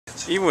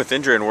defense. Even with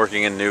injury and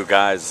working in new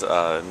guys in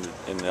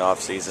the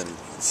offseason,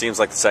 it seems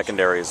like the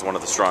secondary is one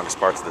of the strongest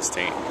parts of this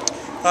team.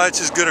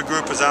 It's as good a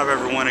group as I've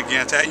ever went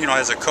against.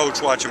 As a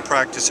coach watching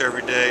practice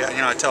every day,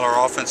 I tell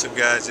our offensive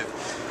guys,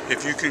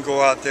 if you can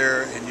go out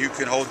there and you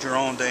can hold your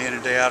own day in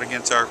and day out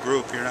against our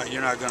group,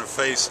 you're not going to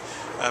face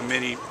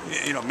many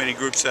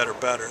groups that are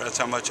better. That's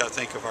how much I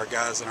think of our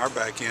guys in our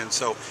back end.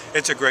 So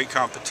it's a great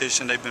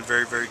competition. They've been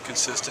very, very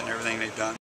consistent in everything they've done.